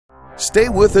Stay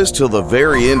with us till the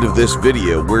very end of this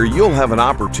video, where you'll have an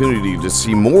opportunity to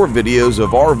see more videos of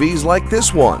RVs like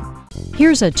this one.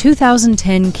 Here's a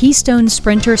 2010 Keystone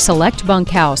Sprinter Select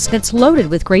Bunkhouse that's loaded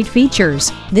with great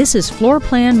features. This is floor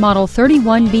plan model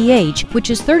 31BH, which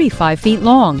is 35 feet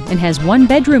long and has one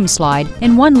bedroom slide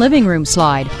and one living room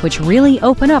slide, which really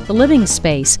open up the living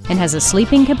space and has a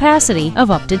sleeping capacity of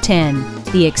up to 10.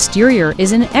 The exterior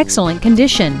is in excellent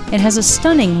condition and has a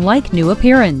stunning like-new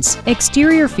appearance.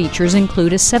 Exterior features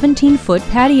include a 17-foot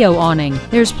patio awning.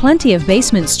 There's plenty of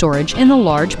basement storage and a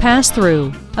large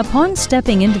pass-through. Upon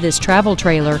stepping into this travel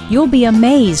trailer, you'll be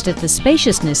amazed at the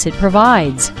spaciousness it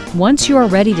provides. Once you are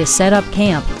ready to set up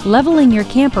camp, leveling your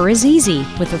camper is easy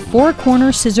with a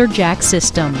 4-corner scissor jack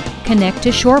system. Connect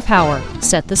to shore power,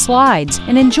 set the slides,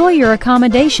 and enjoy your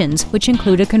accommodations, which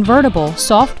include a convertible,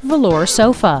 soft velour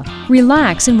sofa.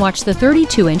 Relax and watch the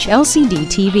 32-inch LCD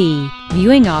TV.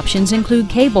 Viewing options include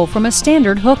cable from a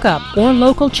standard hookup or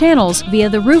local channels via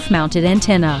the roof-mounted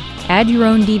antenna. Add your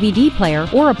own DVD player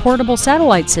or a portable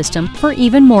satellite system for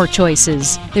even more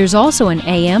choices. There's also an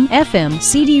AM, FM,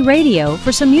 CD radio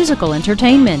for some musical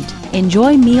entertainment.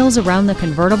 Enjoy meals around the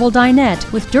convertible dinette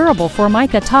with durable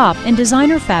Formica top and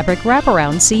designer fabric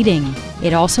wraparound seating.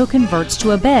 It also converts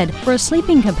to a bed for a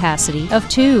sleeping capacity of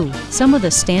 2. Some of the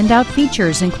standout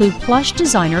features include plush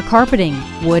designer carpeting,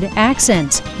 wood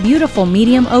accents, beautiful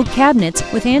medium oak cabinets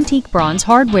with antique bronze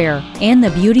hardware, and the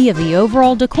beauty of the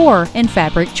overall decor and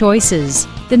fabric choices.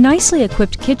 The nicely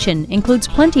equipped kitchen includes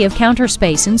plenty of counter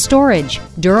space and storage,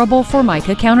 durable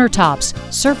Formica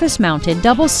countertops, surface-mounted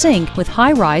double sink with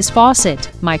high-rise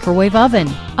faucet, microwave oven,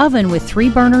 oven with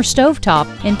 3-burner stovetop,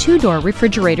 and 2-door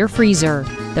refrigerator freezer.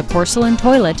 The porcelain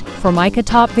toilet, Formica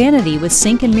top vanity with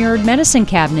sink and mirrored medicine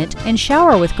cabinet, and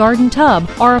shower with garden tub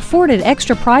are afforded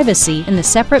extra privacy in the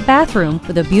separate bathroom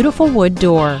with a beautiful wood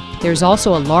door. There's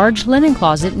also a large linen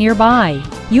closet nearby.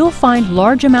 You'll find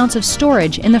large amounts of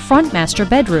storage in the front master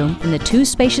bedroom and the 2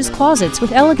 spacious closets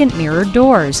with elegant mirrored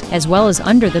doors, as well as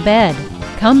under the bed.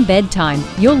 Come bedtime,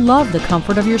 you'll love the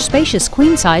comfort of your spacious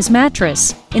queen-size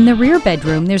mattress. In the rear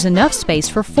bedroom, there's enough space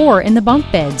for 4 in the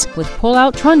bunk beds, with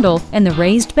pull-out trundle and the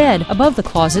raised bed above the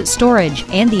closet storage,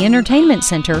 and the entertainment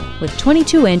center with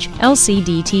 22-inch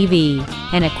LCD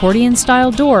TV. An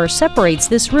accordion-style door separates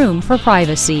this room for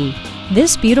privacy.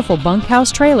 This beautiful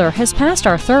bunkhouse trailer has passed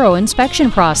our thorough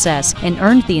inspection process and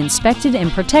earned the Inspected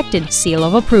and Protected seal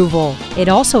of approval. It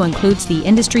also includes the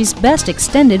industry's best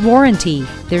extended warranty.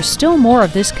 There's still more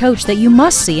of this coach that you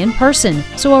must see in person,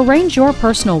 so arrange your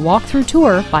personal walkthrough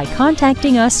tour by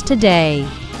contacting us today.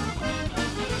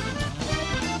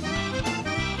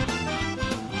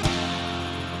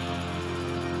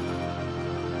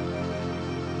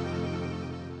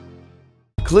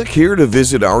 Click here to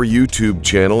visit our YouTube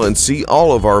channel and see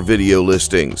all of our video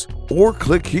listings, or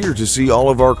click here to see all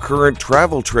of our current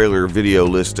travel trailer video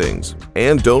listings.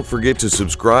 And don't forget to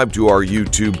subscribe to our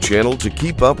YouTube channel to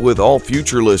keep up with all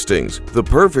future listings. The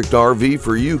perfect RV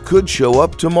for you could show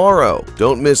up tomorrow.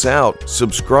 Don't miss out.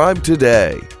 Subscribe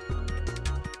today.